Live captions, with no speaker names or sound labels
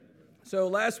So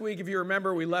last week, if you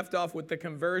remember, we left off with the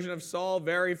conversion of Saul,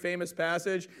 very famous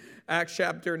passage, Acts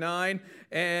chapter 9.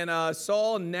 And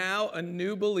Saul, now a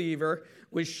new believer,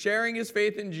 was sharing his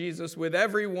faith in Jesus with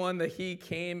everyone that he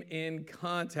came in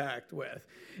contact with.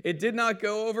 It did not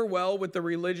go over well with the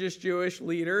religious Jewish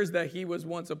leaders that he was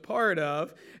once a part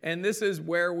of, and this is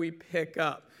where we pick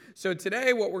up. So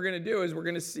today what we're going to do is we're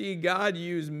going to see God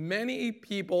use many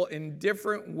people in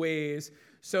different ways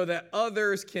so that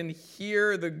others can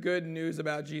hear the good news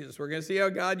about Jesus. We're going to see how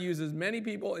God uses many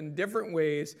people in different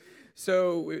ways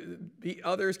so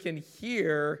others can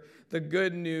hear the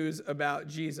good news about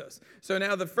Jesus. So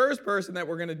now the first person that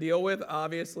we're going to deal with,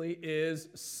 obviously, is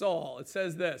Saul. It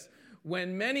says this: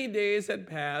 when many days had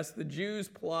passed, the Jews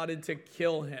plotted to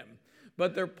kill him,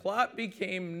 but their plot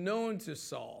became known to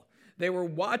Saul. They were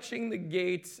watching the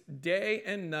gates day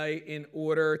and night in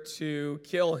order to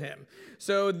kill him.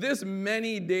 So this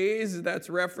many days that's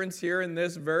referenced here in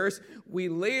this verse, we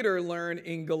later learn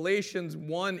in Galatians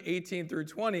 1:18 through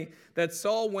 20, that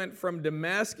Saul went from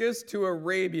Damascus to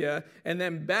Arabia and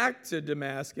then back to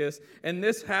Damascus. And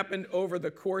this happened over the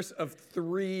course of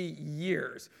 3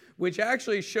 years, which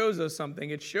actually shows us something.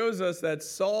 It shows us that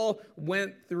Saul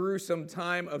went through some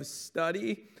time of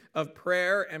study, of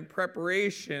prayer and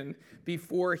preparation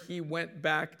before he went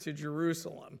back to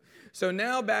Jerusalem. So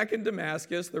now back in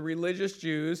Damascus, the religious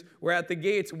Jews were at the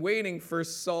gates waiting for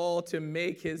Saul to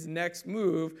make his next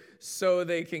move so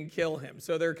they can kill him.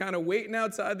 So they're kind of waiting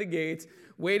outside the gates,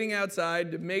 waiting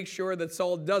outside to make sure that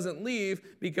Saul doesn't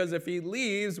leave, because if he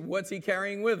leaves, what's he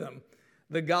carrying with him?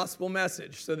 The gospel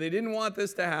message. So they didn't want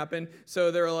this to happen.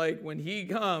 So they're like, when he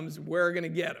comes, we're going to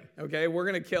get him. Okay, we're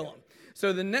going to kill him.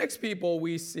 So the next people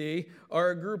we see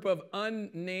are a group of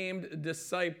unnamed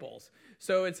disciples.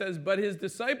 So it says, but his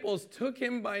disciples took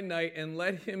him by night and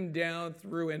let him down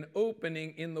through an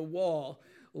opening in the wall,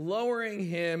 lowering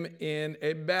him in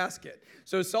a basket.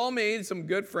 So Saul made some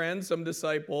good friends, some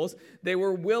disciples. They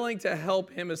were willing to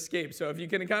help him escape. So if you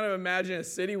can kind of imagine a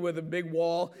city with a big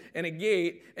wall and a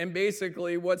gate, and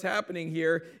basically what's happening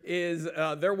here is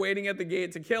they're waiting at the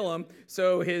gate to kill him.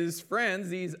 So his friends,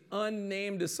 these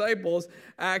unnamed disciples,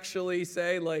 actually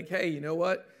say like, hey, you know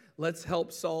what? Let's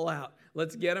help Saul out.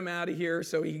 Let's get him out of here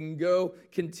so he can go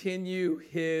continue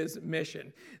his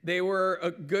mission. They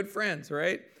were good friends,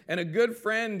 right? And a good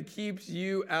friend keeps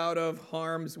you out of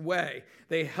harm's way.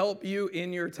 They help you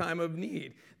in your time of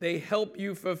need. They help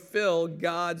you fulfill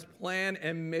God's plan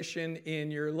and mission in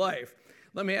your life.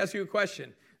 Let me ask you a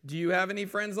question. Do you have any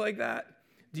friends like that?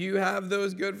 Do you have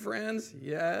those good friends?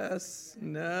 Yes?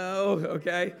 No?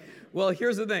 Okay. Well,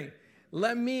 here's the thing.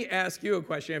 Let me ask you a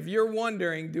question. If you're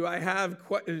wondering, do I have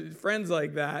friends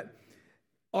like that?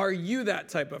 Are you that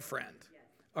type of friend?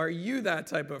 Are you that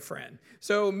type of friend?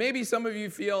 So maybe some of you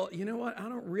feel, you know what, I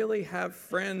don't really have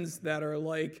friends that are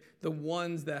like the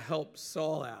ones that help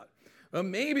Saul out. Well,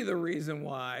 maybe the reason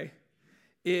why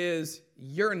is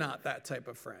you're not that type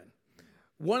of friend.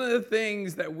 One of the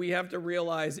things that we have to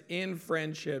realize in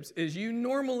friendships is you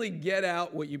normally get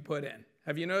out what you put in.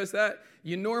 Have you noticed that?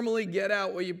 You normally get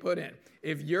out what you put in.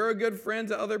 If you're a good friend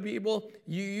to other people,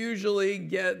 you usually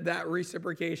get that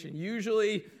reciprocation.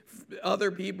 Usually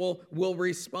other people will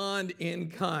respond in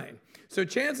kind. So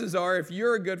chances are, if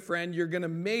you're a good friend, you're going to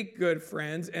make good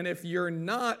friends. And if you're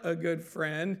not a good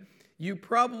friend, you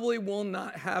probably will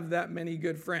not have that many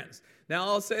good friends. Now,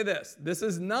 I'll say this. This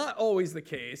is not always the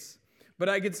case, but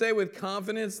I could say with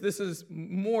confidence, this is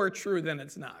more true than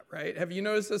it's not, right? Have you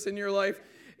noticed this in your life?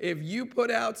 If you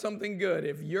put out something good,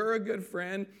 if you're a good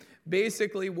friend,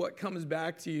 basically what comes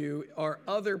back to you are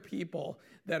other people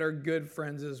that are good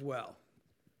friends as well.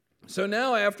 So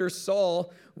now after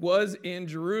Saul was in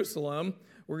Jerusalem,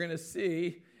 we're going to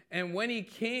see, and when he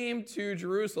came to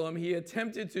Jerusalem, he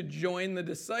attempted to join the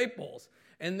disciples,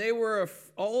 and they were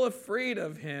all afraid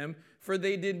of him, for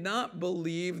they did not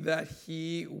believe that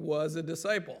he was a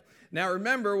disciple. Now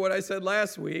remember what I said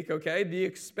last week, okay? The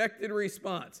expected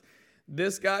response.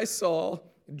 This guy Saul,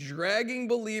 dragging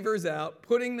believers out,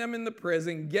 putting them in the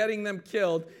prison, getting them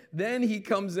killed. Then he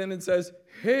comes in and says,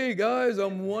 hey guys,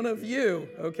 I'm one of you,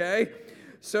 okay?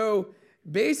 So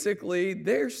basically,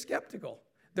 they're skeptical.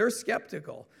 They're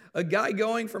skeptical. A guy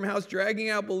going from house, dragging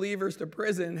out believers to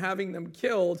prison and having them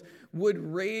killed would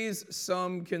raise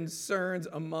some concerns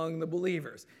among the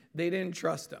believers. They didn't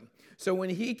trust him. So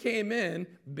when he came in,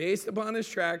 based upon his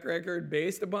track record,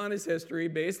 based upon his history,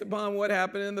 based upon what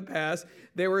happened in the past,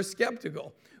 they were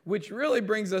skeptical, which really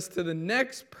brings us to the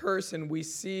next person we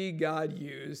see God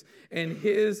use, and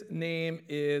his name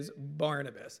is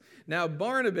Barnabas. Now,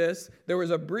 Barnabas, there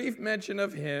was a brief mention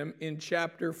of him in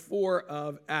chapter 4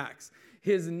 of Acts.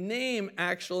 His name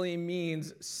actually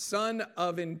means son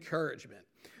of encouragement.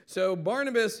 So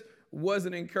Barnabas was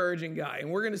an encouraging guy, and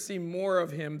we're going to see more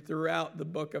of him throughout the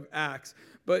book of Acts.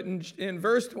 But in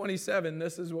verse 27,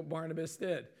 this is what Barnabas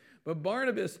did. But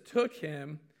Barnabas took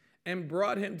him and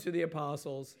brought him to the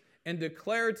apostles and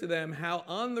declared to them how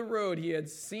on the road he had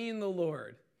seen the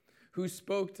Lord, who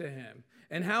spoke to him,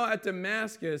 and how at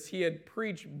Damascus he had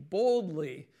preached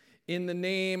boldly in the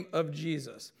name of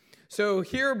Jesus. So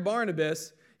here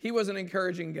Barnabas, he was an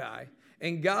encouraging guy,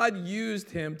 and God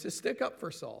used him to stick up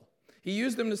for Saul. He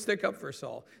used him to stick up for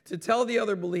Saul, to tell the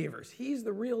other believers, he's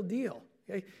the real deal.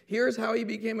 Okay? Here's how he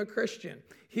became a Christian.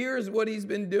 Here's what he's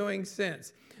been doing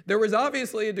since. There was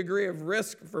obviously a degree of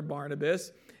risk for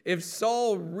Barnabas. If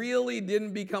Saul really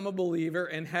didn't become a believer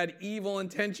and had evil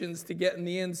intentions to get in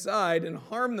the inside and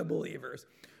harm the believers,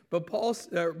 but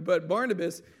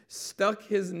Barnabas stuck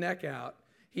his neck out.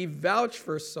 He vouched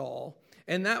for Saul,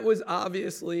 and that was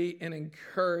obviously an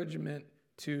encouragement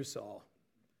to Saul.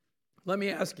 Let me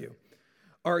ask you,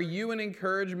 are you an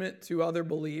encouragement to other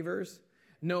believers?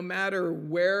 No matter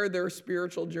where their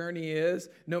spiritual journey is,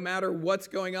 no matter what's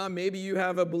going on, maybe you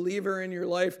have a believer in your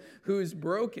life who's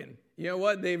broken. You know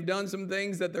what? They've done some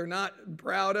things that they're not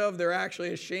proud of. They're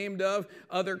actually ashamed of.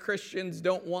 Other Christians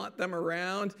don't want them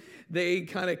around. They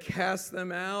kind of cast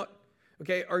them out.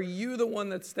 Okay, are you the one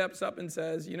that steps up and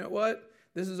says, you know what?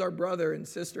 This is our brother and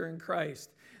sister in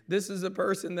Christ. This is a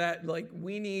person that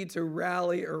we need to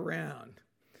rally around.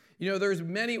 You know, there's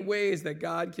many ways that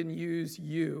God can use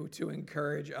you to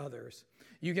encourage others.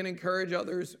 You can encourage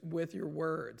others with your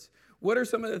words. What are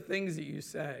some of the things that you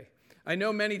say? I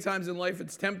know many times in life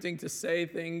it's tempting to say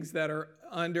things that are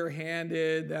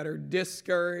underhanded, that are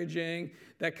discouraging,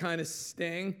 that kind of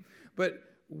sting. But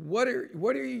what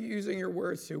are you using your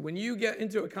words to? When you get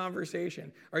into a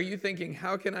conversation, are you thinking,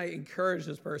 how can I encourage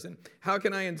this person? How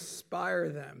can I inspire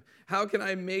them? How can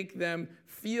I make them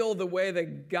feel the way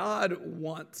that God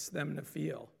wants them to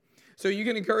feel? So you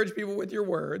can encourage people with your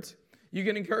words. You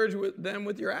can encourage them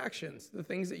with your actions, the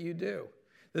things that you do.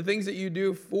 The things that you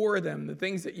do for them, the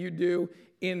things that you do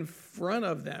in front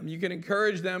of them. You can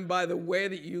encourage them by the way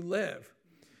that you live.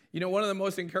 You know, one of the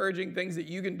most encouraging things that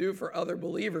you can do for other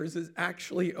believers is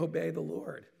actually obey the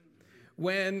Lord.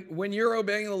 When you're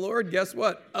obeying the Lord, guess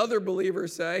what? Other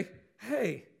believers say,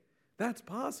 hey, that's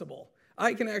possible.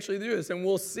 I can actually do this. And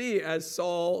we'll see as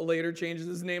Saul later changes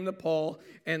his name to Paul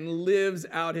and lives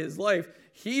out his life,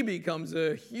 he becomes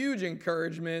a huge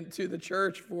encouragement to the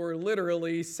church for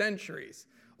literally centuries.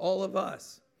 All of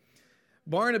us.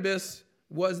 Barnabas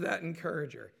was that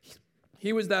encourager.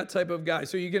 He was that type of guy.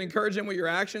 So you can encourage him with your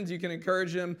actions. You can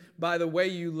encourage him by the way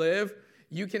you live.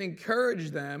 You can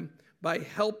encourage them by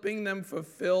helping them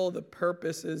fulfill the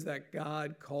purposes that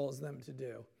God calls them to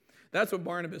do. That's what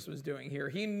Barnabas was doing here.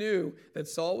 He knew that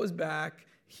Saul was back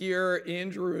here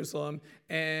in Jerusalem,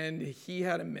 and he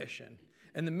had a mission.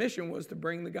 And the mission was to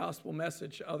bring the gospel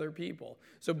message to other people.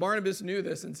 So Barnabas knew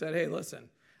this and said, hey, listen,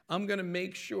 I'm going to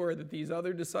make sure that these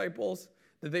other disciples,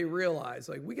 that they realize,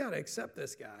 we got to accept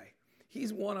this guy.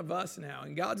 He's one of us now,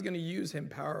 and God's going to use him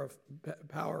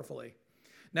powerfully.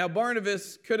 Now,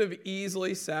 Barnabas could have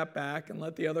easily sat back and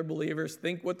let the other believers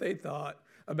think what they thought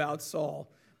about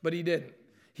Saul, but he didn't.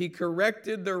 He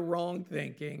corrected their wrong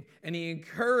thinking, and he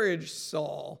encouraged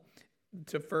Saul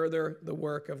to further the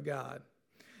work of God.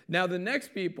 Now, the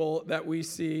next people that we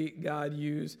see God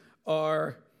use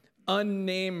are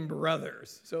unnamed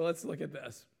brothers. So let's look at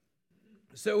this.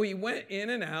 So he went in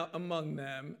and out among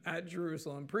them at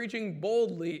Jerusalem, preaching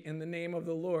boldly in the name of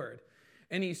the Lord.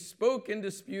 And he spoke and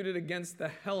disputed against the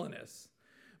Hellenists,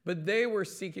 but they were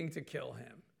seeking to kill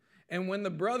him. And when the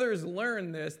brothers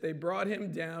learned this, they brought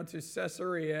him down to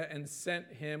Caesarea and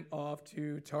sent him off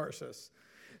to Tarsus.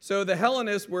 So the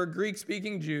Hellenists were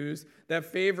Greek-speaking Jews that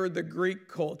favored the Greek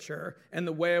culture and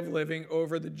the way of living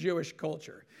over the Jewish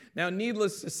culture. Now,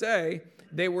 needless to say,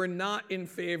 they were not in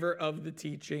favor of the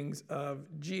teachings of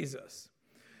Jesus.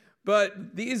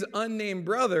 But these unnamed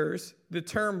brothers, the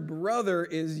term brother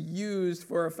is used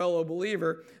for a fellow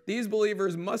believer. These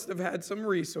believers must have had some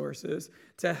resources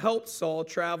to help Saul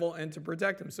travel and to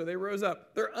protect him. So they rose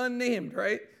up. They're unnamed,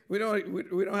 right? We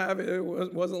don't have it.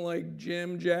 It wasn't like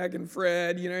Jim, Jack, and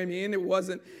Fred. You know what I mean?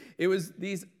 It was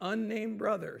these unnamed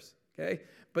brothers, okay?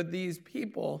 But these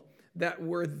people that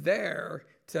were there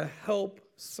to help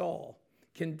Saul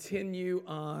continue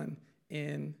on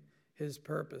in his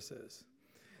purposes.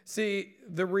 See,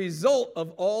 the result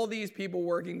of all these people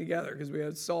working together, because we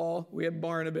had Saul, we had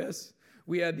Barnabas,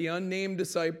 we had the unnamed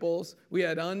disciples, we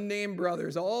had unnamed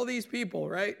brothers, all these people,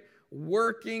 right,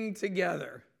 working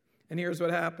together. And here's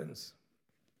what happens.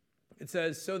 It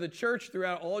says, "So the church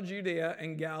throughout all Judea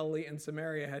and Galilee and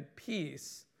Samaria had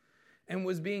peace and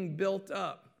was being built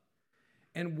up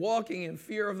and walking in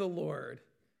fear of the Lord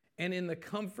and in the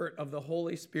comfort of the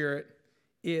Holy Spirit,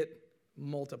 it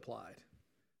multiplied."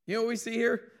 You know what we see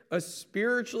here? A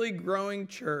spiritually growing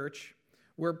church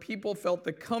where people felt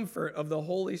the comfort of the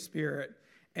Holy Spirit,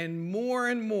 and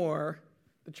more,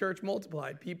 the church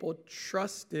multiplied. People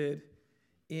trusted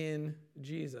in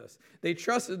Jesus. They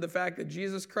trusted the fact that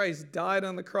Jesus Christ died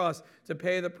on the cross to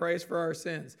pay the price for our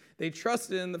sins. They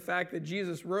trusted in the fact that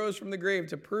Jesus rose from the grave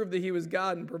to prove that he was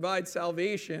God and provide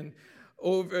salvation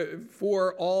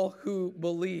for all who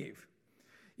believe.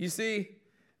 You see,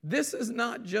 this is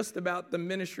not just about the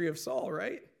ministry of Saul,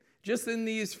 right? Just in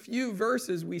these few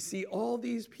verses, we see all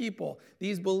these people,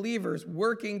 these believers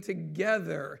working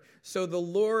together so the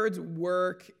Lord's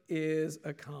work is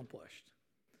accomplished.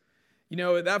 You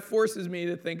know, that forces me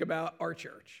to think about our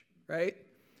church, right?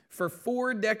 For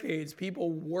 4 decades,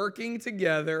 people working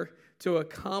together to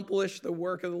accomplish the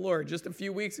work of the Lord. Just a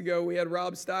few weeks ago, we had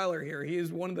Rob Styler here. He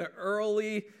is one of the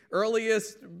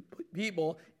earliest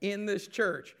people in this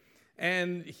church.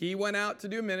 And he went out to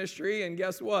do ministry, and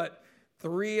guess what?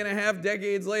 3.5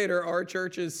 decades later, our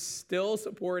church is still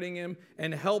supporting him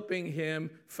and helping him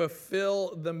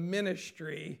fulfill the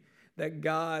ministry that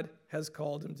God has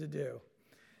called him to do.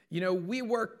 You know, we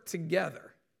work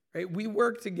together, right? We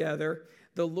work together.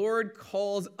 The Lord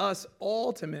calls us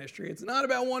all to ministry. It's not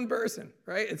about one person,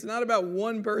 right? It's not about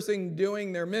one person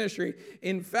doing their ministry.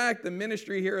 In fact, the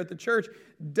ministry here at the church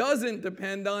doesn't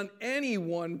depend on any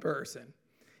one person.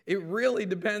 It really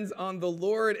depends on the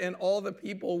Lord and all the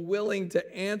people willing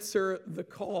to answer the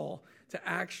call to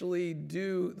actually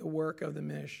do the work of the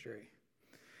ministry.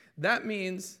 That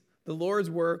means the Lord's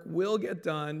work will get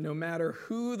done no matter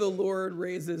who the Lord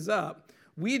raises up.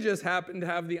 We just happen to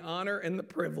have the honor and the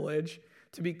privilege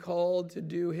to be called to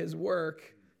do his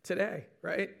work today,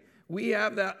 right? We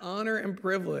have that honor and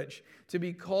privilege to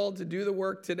be called to do the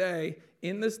work today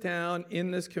in this town,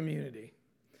 in this community.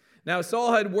 Now,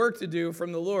 Saul had work to do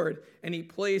from the Lord, and he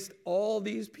placed all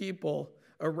these people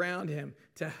around him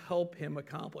to help him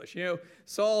accomplish. You know,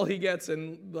 Saul, he gets,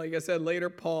 and like I said, later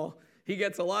Paul, he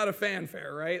gets a lot of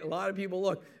fanfare, right? A lot of people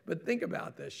look. But think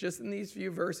about this. Just in these few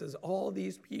verses, all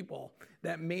these people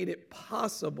that made it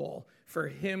possible for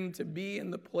him to be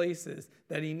in the places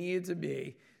that he needed to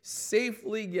be,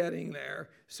 safely getting there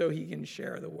so he can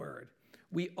share the word.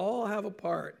 We all have a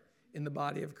part in the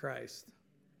body of Christ.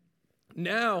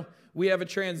 Now we have a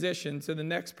transition to the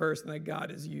next person that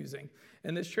God is using.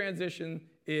 And this transition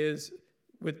is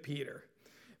with Peter.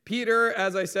 Peter,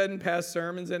 as I said in past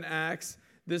sermons in Acts,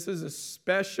 this is a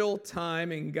special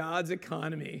time in God's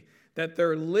economy that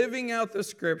they're living out the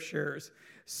scriptures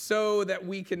so that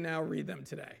we can now read them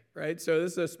today, right? So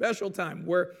this is a special time.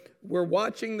 We're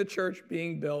watching the church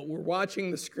being built. We're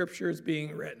watching the scriptures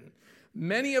being written.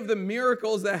 Many of the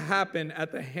miracles that happen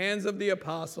at the hands of the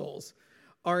apostles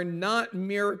are not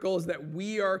miracles that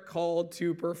we are called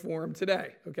to perform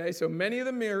today, okay? So many of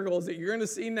the miracles that you're going to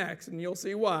see next, and you'll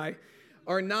see why,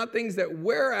 are not things that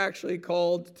we're actually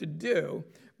called to do,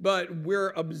 but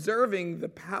we're observing the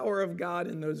power of God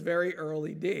in those very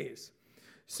early days.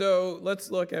 So let's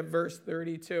look at verse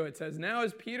 32. It says, "Now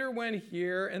as Peter went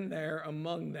here and there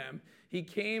among them, he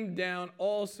came down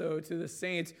also to the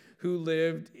saints who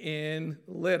lived in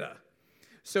Lydda."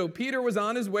 So Peter was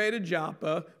on his way to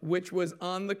Joppa, which was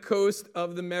on the coast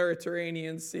of the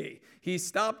Mediterranean Sea. He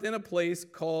stopped in a place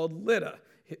called Lydda.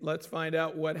 Let's find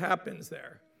out what happens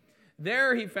there.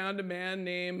 There he found a man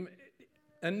named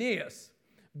Aeneas,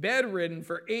 bedridden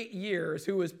for 8 years,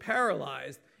 who was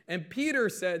paralyzed. And Peter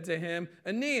said to him,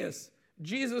 "Aeneas,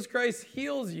 Jesus Christ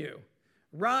heals you.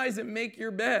 Rise and make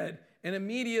your bed." And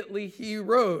immediately he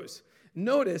rose.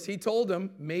 Notice he told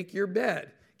him, make your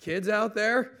bed. Kids out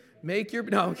there, make your...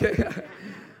 No, okay.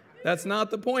 That's not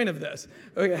the point of this.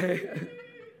 Okay.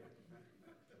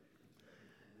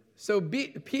 So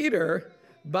Peter,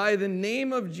 by the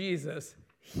name of Jesus,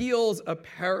 heals a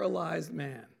paralyzed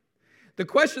man. The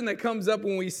question that comes up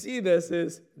when we see this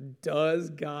is, does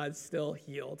God still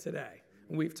heal today?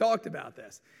 We've talked about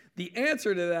this. The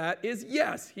answer to that is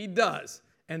yes, he does.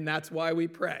 And that's why we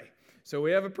pray. So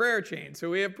we have a prayer chain. So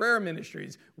we have prayer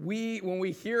ministries. When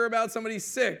we hear about somebody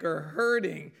sick or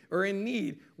hurting or in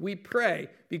need, we pray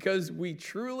because we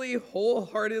truly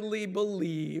wholeheartedly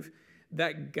believe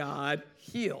that God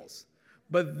heals.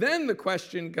 But then the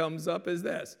question comes up is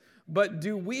this: but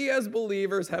do we as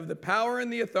believers have the power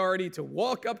and the authority to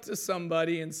walk up to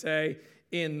somebody and say,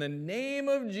 in the name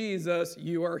of Jesus,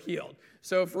 you are healed?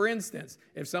 So for instance,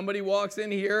 if somebody walks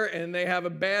in here and they have a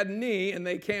bad knee and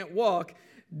they can't walk,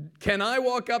 Can I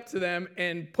walk up to them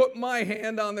and put my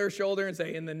hand on their shoulder and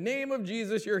say, in the name of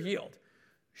Jesus, you're healed?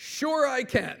 Sure, I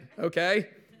can, okay?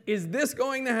 Is this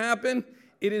going to happen?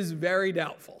 It is very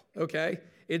doubtful, okay?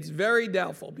 It's very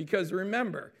doubtful because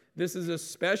remember, this is a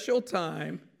special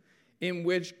time in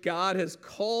which God has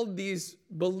called these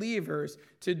believers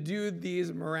to do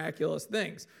these miraculous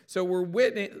things. So we're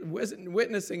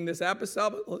witnessing this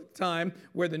apostolic time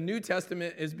where the New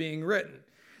Testament is being written.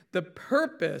 The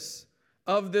purpose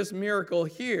of this miracle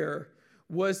here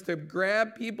was to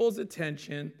grab people's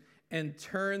attention and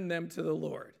turn them to the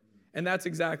Lord. And that's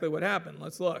exactly what happened.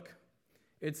 Let's look.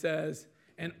 It says,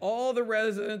 and all the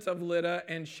residents of Lydda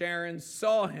and Sharon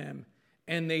saw him,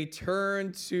 and they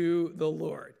turned to the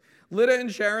Lord. Lydda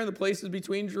and Sharon, the places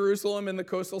between Jerusalem and the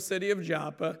coastal city of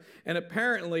Joppa, and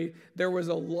apparently there was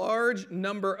a large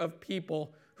number of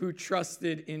people who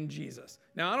trusted in Jesus.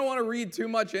 Now, I don't want to read too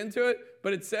much into it,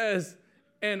 but it says,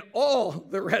 and all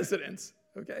the residents,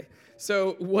 okay?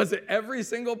 So was it every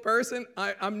single person?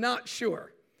 I'm not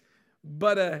sure.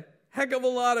 But a heck of a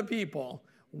lot of people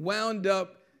wound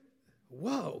up,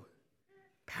 whoa,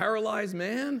 paralyzed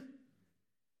man?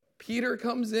 Peter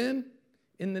comes in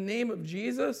the name of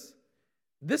Jesus?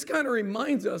 This kind of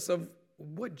reminds us of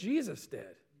what Jesus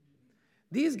did.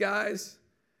 These guys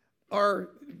are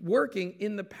working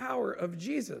in the power of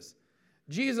Jesus.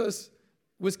 Jesus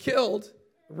was killed,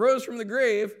 rose from the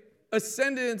grave,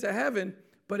 ascended into heaven,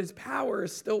 but his power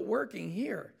is still working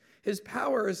here. His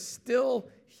power is still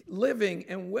living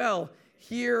and well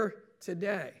here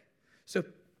today.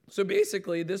 So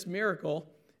basically, this miracle,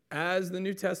 as the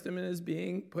New Testament is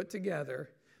being put together,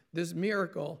 this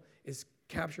miracle is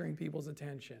capturing people's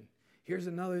attention. Here's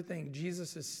another thing.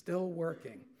 Jesus is still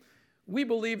working. We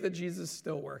believe that Jesus is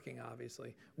still working,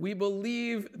 obviously. We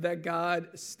believe that God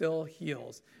still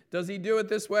heals. Does he do it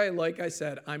this way? Like I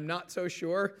said, I'm not so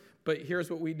sure, but here's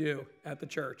what we do at the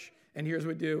church, and here's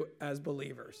what we do as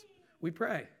believers. We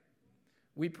pray.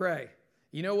 We pray.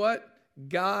 You know what?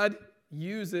 God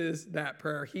uses that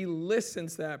prayer. He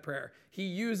listens to that prayer. He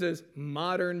uses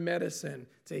modern medicine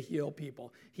to heal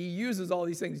people. He uses all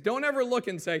these things. Don't ever look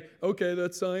and say, okay,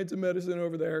 that's science and medicine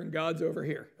over there and God's over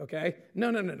here, okay? No.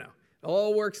 It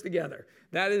all works together.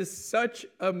 That is such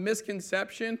a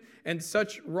misconception and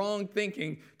such wrong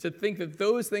thinking to think that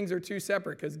those things are two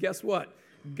separate, because guess what?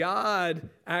 God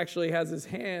actually has his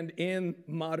hand in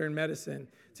modern medicine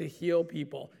to heal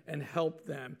people and help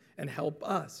them and help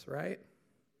us, right?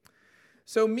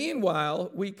 So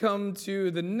meanwhile, we come to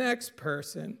the next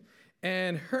person,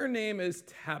 and her name is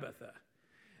Tabitha.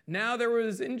 Now there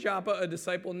was in Joppa a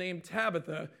disciple named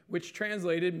Tabitha, which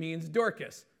translated means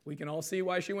Dorcas. We can all see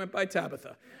why she went by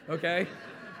Tabitha, okay?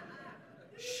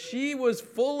 She was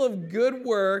full of good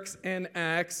works and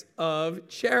acts of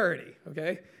charity,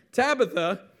 okay?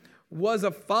 Tabitha was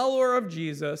a follower of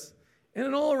Jesus and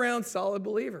an all-around solid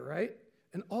believer, right?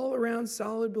 An all-around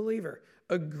solid believer.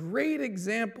 A great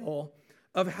example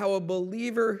of how a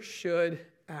believer should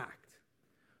act.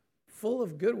 Full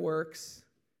of good works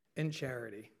and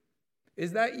charity.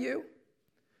 Is that you?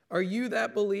 Are you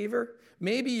that believer?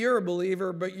 Maybe you're a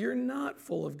believer, but you're not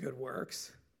full of good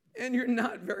works, and you're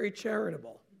not very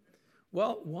charitable.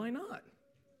 Well, why not?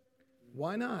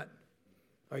 Why not?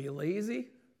 Are you lazy?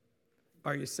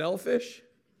 Are you selfish?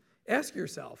 Ask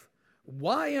yourself,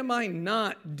 why am I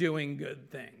not doing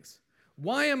good things?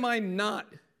 Why am I not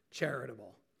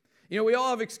charitable? You know, we all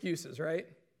have excuses, right?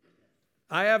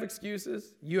 I have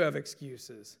excuses. You have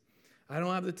excuses. I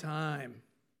don't have the time.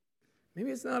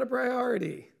 Maybe it's not a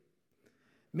priority.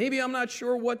 Maybe I'm not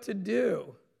sure what to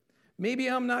do. Maybe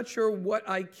I'm not sure what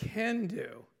I can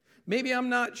do. Maybe I'm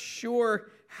not sure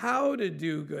how to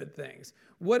do good things.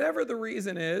 Whatever the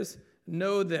reason is,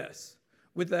 know this.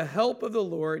 With the help of the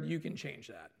Lord, you can change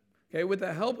that. Okay, with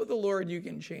the help of the Lord, you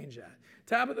can change that.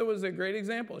 Tabitha was a great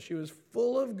example. She was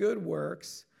full of good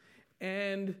works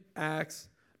and acts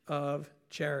of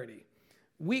charity.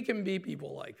 We can be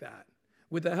people like that.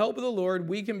 With the help of the Lord,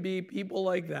 we can be people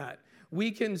like that.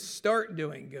 We can start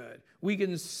doing good. We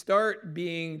can start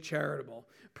being charitable.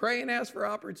 Pray and ask for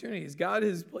opportunities. God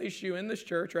has placed you in this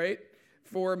church, right,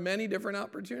 for many different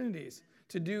opportunities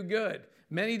to do good.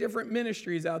 Many different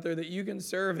ministries out there that you can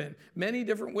serve in. Many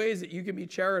different ways that you can be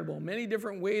charitable. Many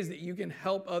different ways that you can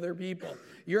help other people.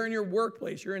 You're in your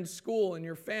workplace. You're in school, in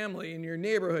your family, in your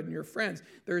neighborhood, and your friends.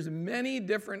 There's many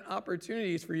different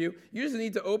opportunities for you. You just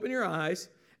need to open your eyes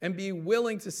and be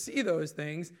willing to see those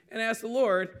things and ask the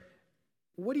Lord,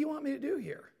 what do you want me to do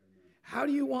here? How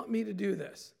do you want me to do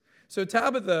this? So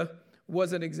Tabitha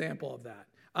was an example of that.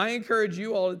 I encourage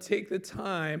you all to take the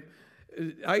time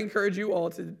I encourage you all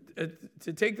to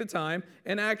take the time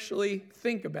and actually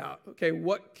think about, okay,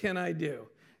 what can I do?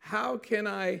 How can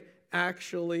I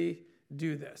actually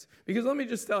do this? Because let me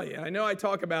just tell you, I know I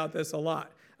talk about this a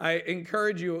lot. I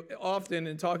encourage you often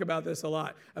and talk about this a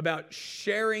lot, about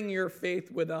sharing your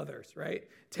faith with others, right?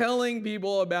 Telling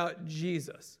people about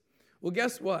Jesus. Well,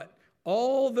 guess what?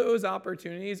 All those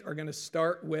opportunities are going to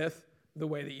start with the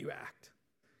way that you act.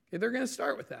 Okay, they're going to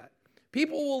start with that.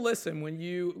 People will listen when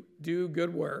you do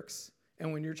good works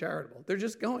and when you're charitable. They're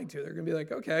just going to. They're going to be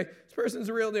like, okay, this person's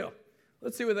a real deal.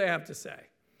 Let's see what they have to say.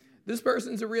 This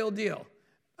person's a real deal.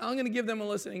 I'm going to give them a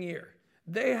listening ear.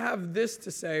 They have this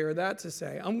to say or that to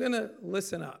say. I'm going to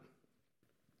listen up.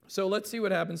 So let's see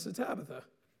what happens to Tabitha.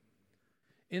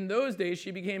 In those days,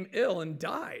 she became ill and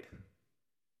died.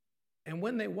 And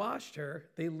when they washed her,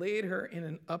 they laid her in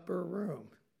an upper room.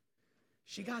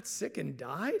 She got sick and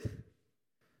died?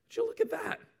 Would you look at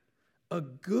that? A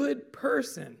good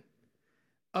person.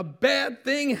 A bad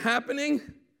thing happening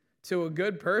to a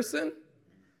good person?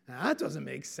 Now, that doesn't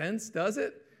make sense, does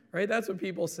it? Right? That's what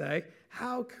people say.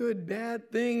 How could bad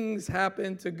things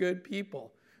happen to good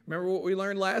people? Remember what we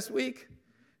learned last week?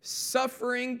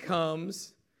 Suffering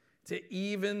comes to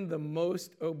even the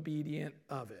most obedient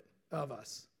of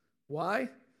us. Why?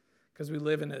 Because we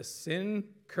live in a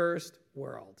sin-cursed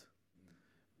world.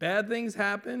 Bad things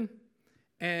happen,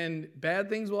 and bad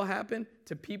things will happen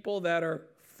to people that are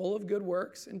full of good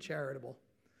works and charitable.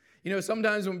 You know,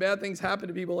 sometimes when bad things happen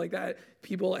to people like that,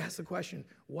 people ask the question,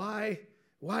 why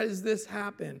does this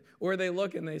happen? Or they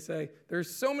look and they say, there's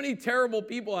so many terrible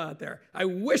people out there. I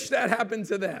wish that happened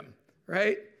to them,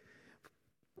 right?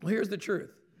 Well, here's the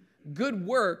truth. Good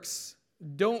works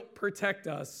don't protect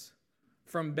us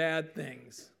from bad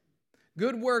things.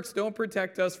 Good works don't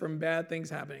protect us from bad things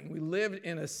happening. We live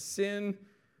in a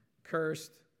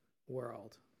sin-cursed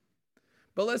world.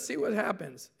 But let's see what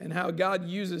happens and how God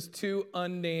uses two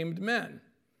unnamed men.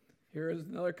 Here is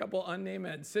another couple unnamed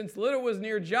men. Since Lydda was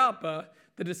near Joppa,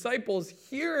 the disciples,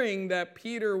 hearing that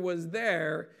Peter was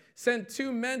there, sent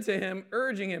two men to him,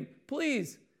 urging him,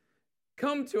 please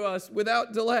come to us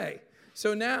without delay.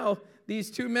 So now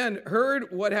these two men heard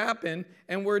what happened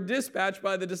and were dispatched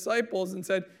by the disciples and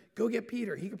said, go get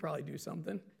Peter. He could probably do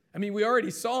something. I mean, we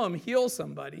already saw him heal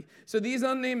somebody. So these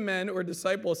unnamed men or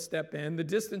disciples step in. The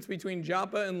distance between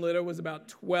Joppa and Lydda was about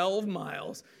 12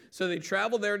 miles. So they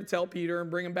travel there to tell Peter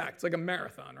and bring him back. It's like a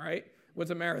marathon, right?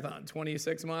 What's a marathon?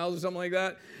 26 miles or something like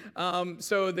that?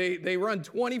 So they run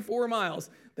 24 miles.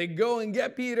 They go and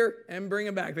get Peter and bring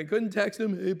him back. They couldn't text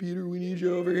him, hey, Peter, we need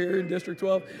you over here in District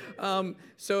 12.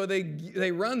 So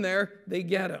they run there. They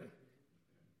get him.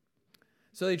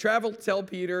 So they travel to tell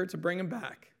Peter to bring him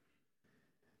back.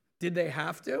 Did they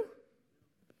have to?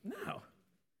 No.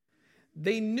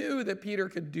 They knew that Peter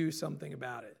could do something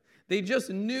about it. They just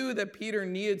knew that Peter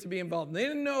needed to be involved. They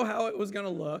didn't know how it was going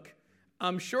to look.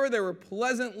 I'm sure they were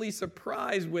pleasantly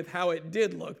surprised with how it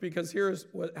did look, because here's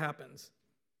what happens.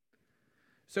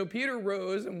 So Peter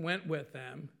rose and went with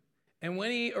them, and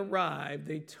when he arrived,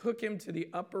 they took him to the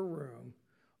upper room.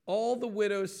 All the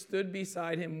widows stood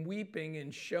beside him, weeping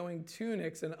and showing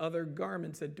tunics and other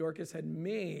garments that Dorcas had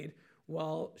made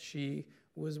while she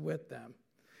was with them.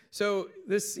 So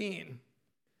this scene,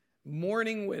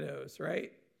 mourning widows,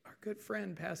 right? Our good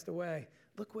friend passed away.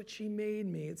 Look what she made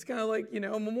me. It's kind of like,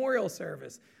 a memorial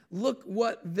service. Look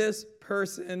what this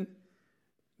person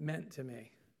meant to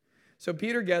me. So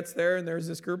Peter gets there, and there's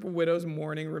this group of widows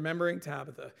mourning, remembering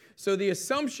Tabitha. So the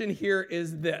assumption here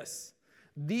is this.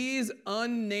 These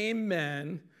unnamed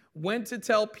men went to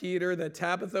tell Peter that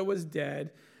Tabitha was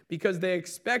dead because they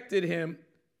expected him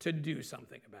to do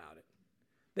something about it.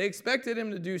 They expected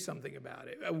him to do something about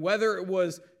it. Whether it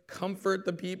was comfort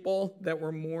the people that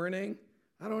were mourning,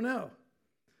 I don't know.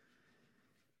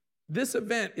 This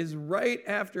event is right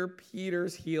after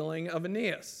Peter's healing of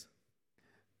Aeneas.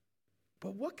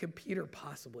 But what could Peter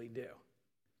possibly do?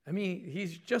 I mean,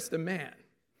 he's just a man.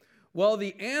 Well,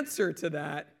 the answer to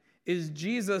that is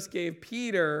Jesus gave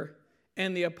Peter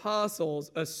and the apostles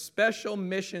a special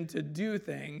mission to do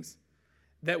things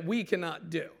that we cannot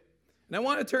do. And I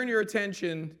want to turn your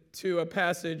attention to a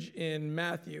passage in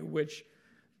Matthew, which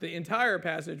the entire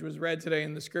passage was read today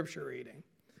in the scripture reading.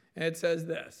 And it says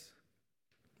this,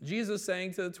 Jesus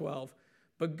saying to the 12,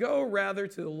 but go rather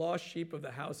to the lost sheep of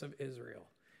the house of Israel,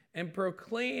 and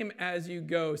proclaim as you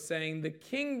go, saying, the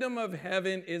kingdom of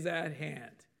heaven is at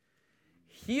hand.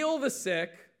 Heal the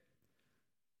sick,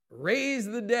 raise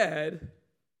the dead,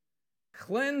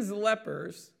 cleanse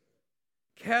lepers,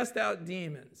 cast out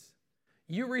demons.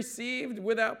 You received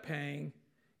without paying,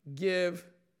 give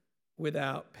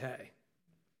without pay.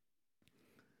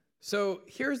 So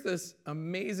here's this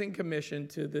amazing commission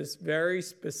to this very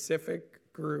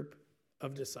specific group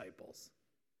of disciples.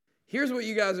 Here's what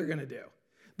you guys are going to do.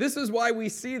 This is why we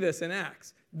see this in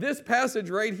Acts. This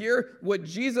passage right here, what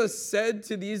Jesus said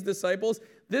to these disciples,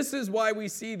 this is why we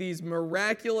see these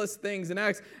miraculous things in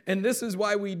Acts, and this is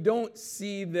why we don't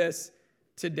see this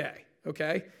today,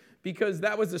 okay? Because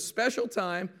that was a special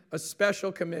time, a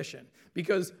special commission.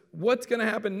 Because what's going to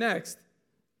happen next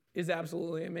is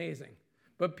absolutely amazing.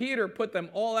 But Peter put them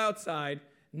all outside,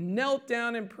 knelt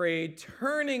down and prayed,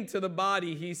 turning to the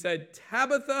body, he said,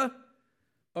 "Tabitha,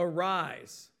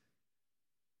 arise."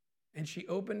 And she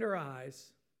opened her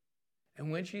eyes,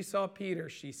 and when she saw Peter,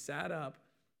 she sat up,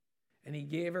 and he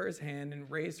gave her his hand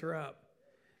and raised her up.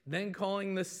 Then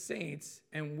calling the saints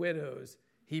and widows,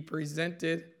 he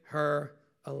presented her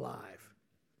alive.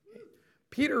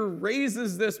 Peter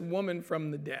raises this woman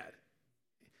from the dead.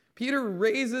 Peter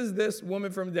raises this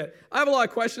woman from the dead. I have a lot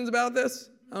of questions about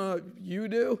this. You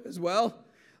do as well.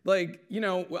 Like,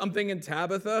 I'm thinking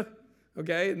Tabitha,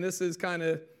 okay? And this is kind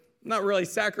of not really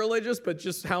sacrilegious, but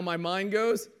just how my mind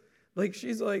goes. Like,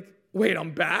 she's like, wait,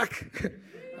 I'm back?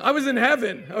 I was in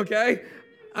heaven, okay?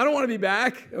 I don't want to be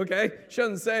back, okay? She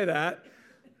doesn't say that.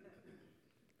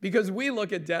 Because we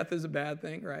look at death as a bad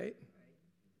thing, right?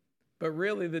 But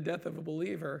really, the death of a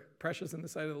believer, precious in the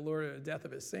sight of the Lord, are the death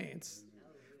of his saints.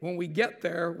 When we get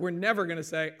there, we're never going to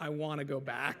say, I want to go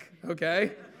back,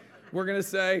 okay? We're going to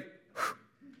say,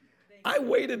 I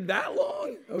waited that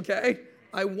long, okay?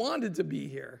 I wanted to be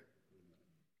here.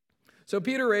 So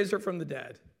Peter raised her from the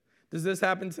dead. Does this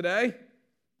happen today?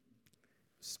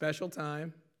 Special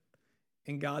time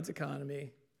in God's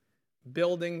economy,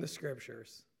 building the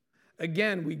scriptures.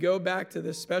 Again, we go back to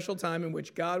this special time in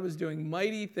which God was doing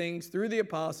mighty things through the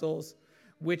apostles,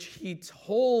 which he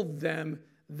told them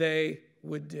they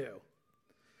would do.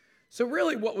 So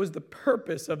really, what was the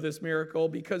purpose of this miracle?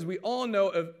 Because we all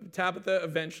know Tabitha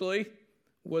eventually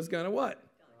was going to what?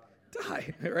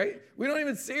 Die, right? We don't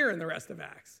even see her in the rest of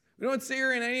Acts. We don't see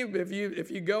her in any,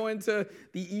 if you go into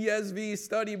the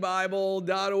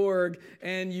ESVstudybible.org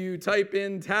and you type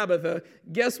in Tabitha,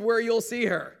 guess where you'll see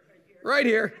her? Right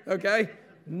here, okay?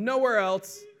 Nowhere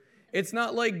else. It's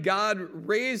not like God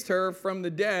raised her from the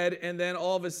dead and then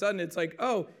all of a sudden it's like,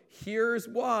 oh, here's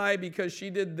why, because she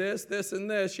did this, this, and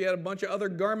this. She had a bunch of other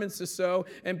garments to sew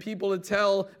and people to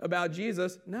tell about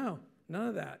Jesus. No, none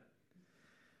of that.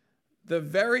 The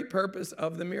very purpose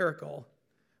of the miracle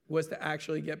was to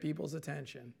actually get people's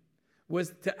attention,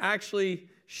 was to actually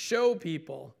show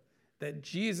people that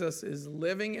Jesus is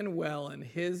living and well and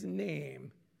his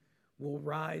name will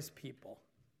rise people.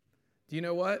 Do you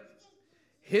know what?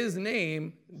 His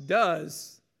name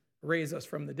does raise us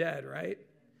from the dead, right?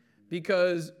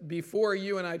 Because before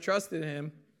you and I trusted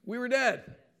him, we were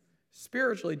dead,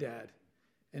 spiritually dead,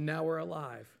 and now we're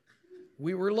alive.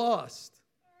 We were lost,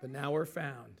 but now we're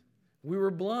found. We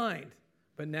were blind,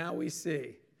 but now we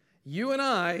see. You and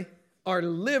I are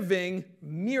living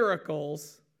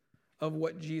miracles of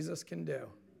what Jesus can do.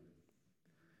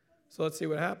 So let's see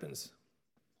what happens.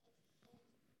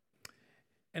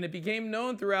 And it became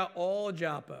known throughout all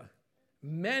Joppa.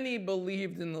 Many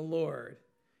believed in the Lord.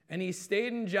 And he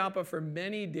stayed in Joppa for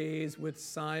many days with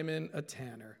Simon, a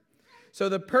tanner. So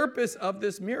the purpose of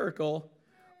this miracle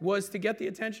was to get the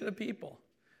attention of people.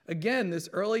 Again, this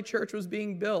early church was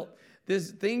being built.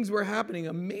 Things were happening.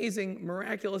 Amazing,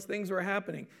 miraculous things were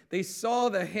happening. They saw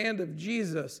the hand of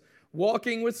Jesus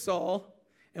walking with Saul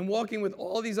and walking with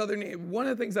all these other names. One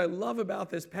of the things I love about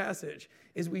this passage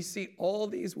is we see all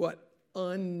these what?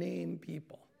 Unnamed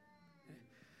people.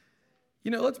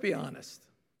 Let's be honest.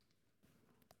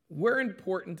 We're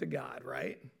important to God,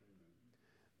 right?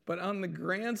 But on the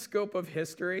grand scope of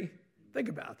history, think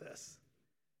about this.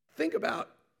 Think about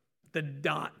the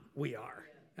dot we are.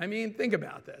 Think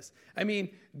about this.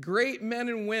 Great men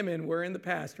and women were in the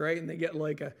past, right? And they get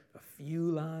like a few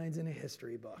lines in a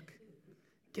history book.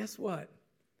 Guess what?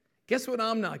 Guess what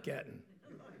I'm not getting?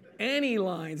 Any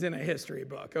lines in a history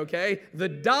book, okay? The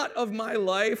dot of my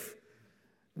life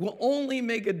will only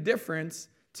make a difference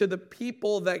to the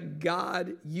people that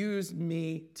God used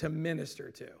me to minister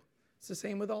to. It's the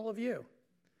same with all of you.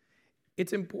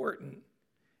 It's important.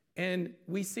 And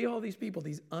we see all these people,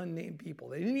 these unnamed people.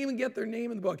 They didn't even get their name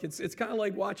in the book. It's kind of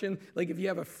like watching, like if you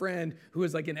have a friend who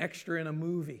is like an extra in a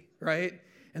movie, right?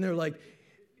 And they're like,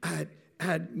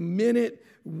 at minute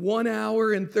 1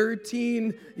 hour and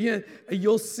 13,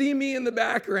 you'll see me in the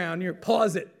background. You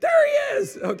pause it. There he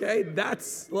is. Okay,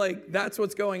 that's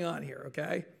what's going on here.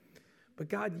 Okay, but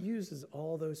God uses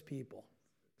all those people.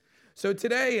 So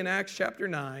today in Acts chapter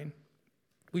 9,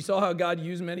 We saw how God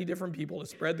used many different people to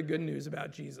spread the good news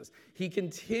about Jesus. He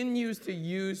continues to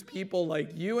use people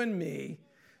like you and me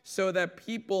so that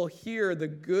people hear the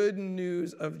good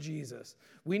news of Jesus.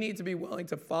 We need to be willing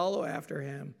to follow after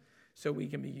him so we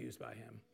can be used by him.